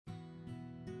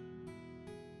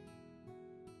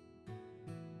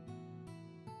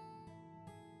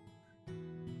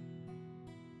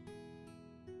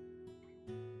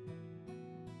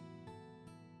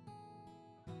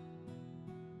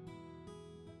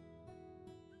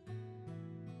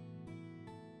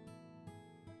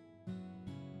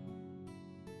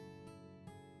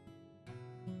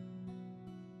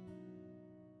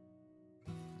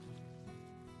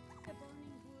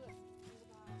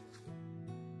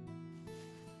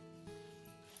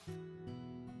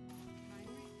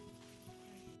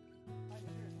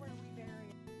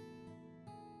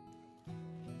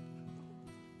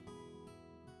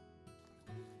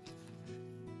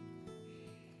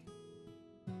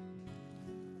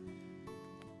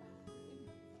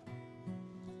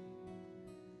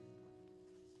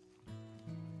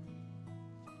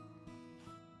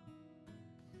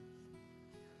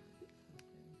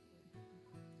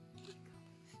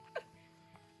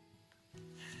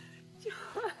John.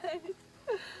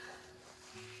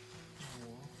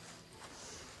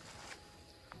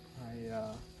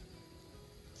 I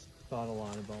thought a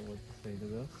lot about what to say to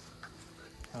this.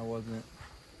 I wasn't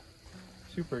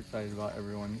super excited about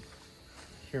everyone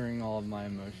hearing all of my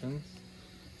emotions.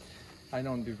 I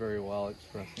don't do very well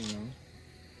expressing them,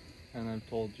 and I've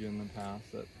told you in the past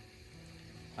that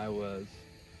I was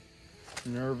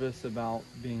nervous about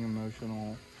being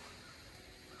emotional,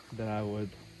 that I would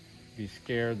be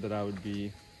scared that I would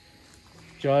be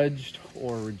judged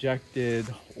or rejected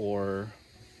or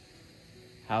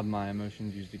have my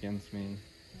emotions used against me.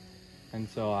 And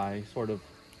so I sort of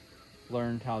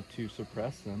learned how to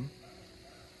suppress them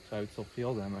so I would still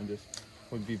feel them. I just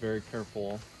would be very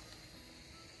careful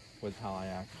with how I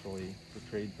actually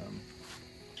portrayed them.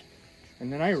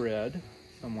 And then I read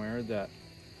somewhere that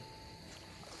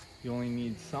you only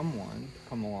need someone to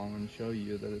come along and show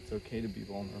you that it's okay to be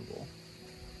vulnerable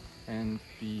and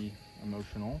be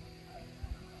emotional.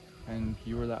 And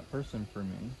you were that person for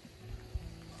me.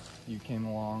 You came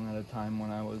along at a time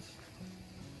when I was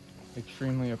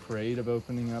extremely afraid of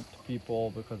opening up to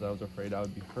people because I was afraid I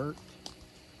would be hurt.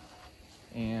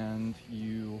 And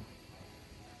you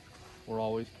were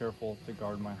always careful to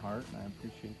guard my heart, and I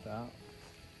appreciate that.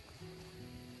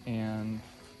 And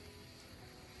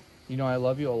you know, I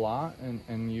love you a lot,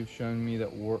 and you've shown me that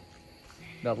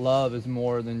that love is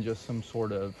more than just some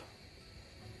sort of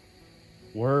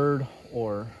word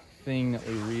or thing that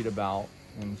we read about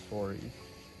in stories.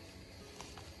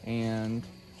 And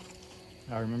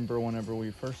I remember whenever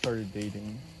we first started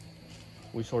dating,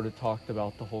 we sort of talked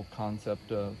about the whole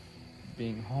concept of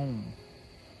being home.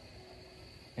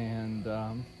 And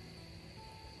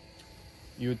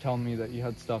you would tell me that you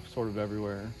had stuff sort of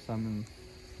everywhere, some in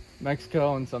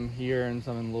Mexico and some here and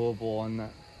some in Louisville, and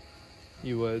that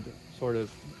you would sort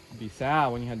of be sad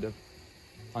when you had to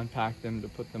unpack them to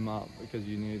put them up because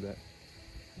you knew that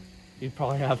you'd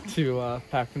probably have to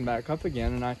pack them back up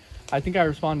again. And I think I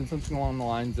responded something along the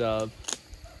lines of,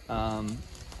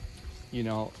 you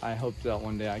know, I hope that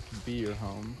one day I could be your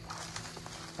home.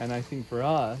 And I think for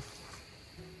us,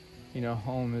 you know,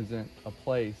 home isn't a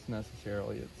place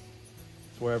necessarily,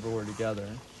 it's wherever we're together.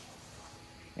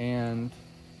 And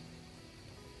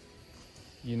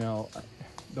you know,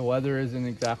 the weather isn't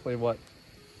exactly what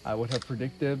I would have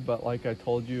predicted, but like I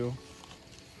told you,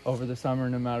 over the summer,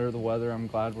 no matter the weather, I'm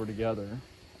glad we're together.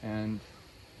 And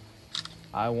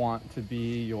I want to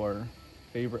be your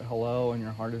favorite hello and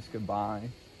your hardest goodbye.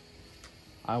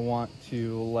 I want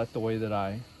to let the way that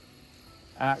I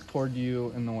act toward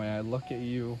you and the way I look at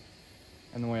you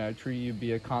and the way I treat you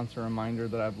be a constant reminder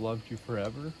that I've loved you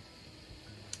forever.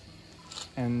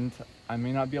 And I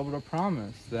may not be able to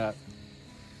promise that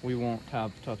we won't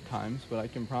have tough times, but I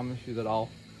can promise you that I'll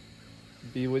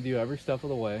be with you every step of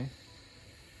the way,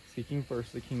 seeking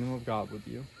first the kingdom of God with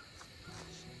you.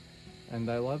 And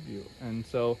I love you. And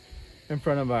so, in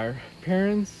front of our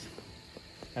parents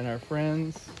and our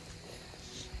friends,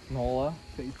 Noula,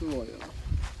 say Noula.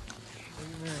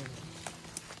 Amen.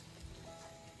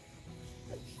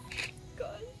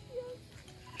 Gosh, yes.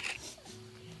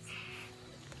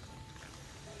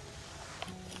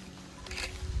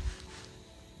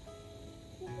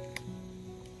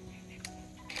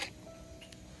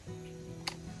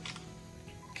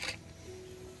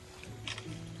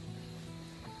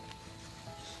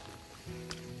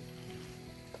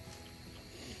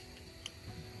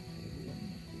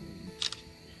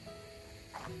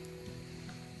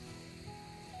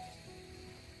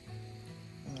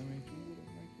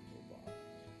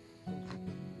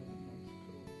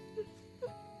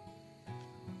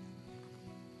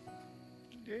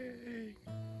 Yay!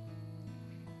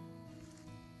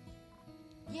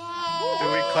 Yay! Do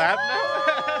we clap now?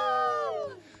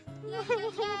 Yay!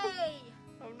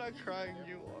 I'm not crying,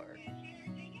 you are.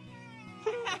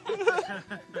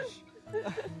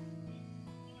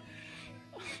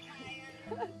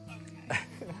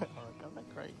 I'm not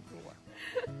crying, you are.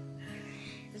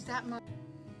 Is that my...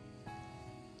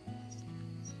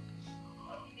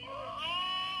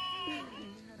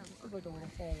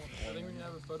 I think we can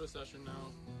have a photo session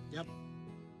now. Yep.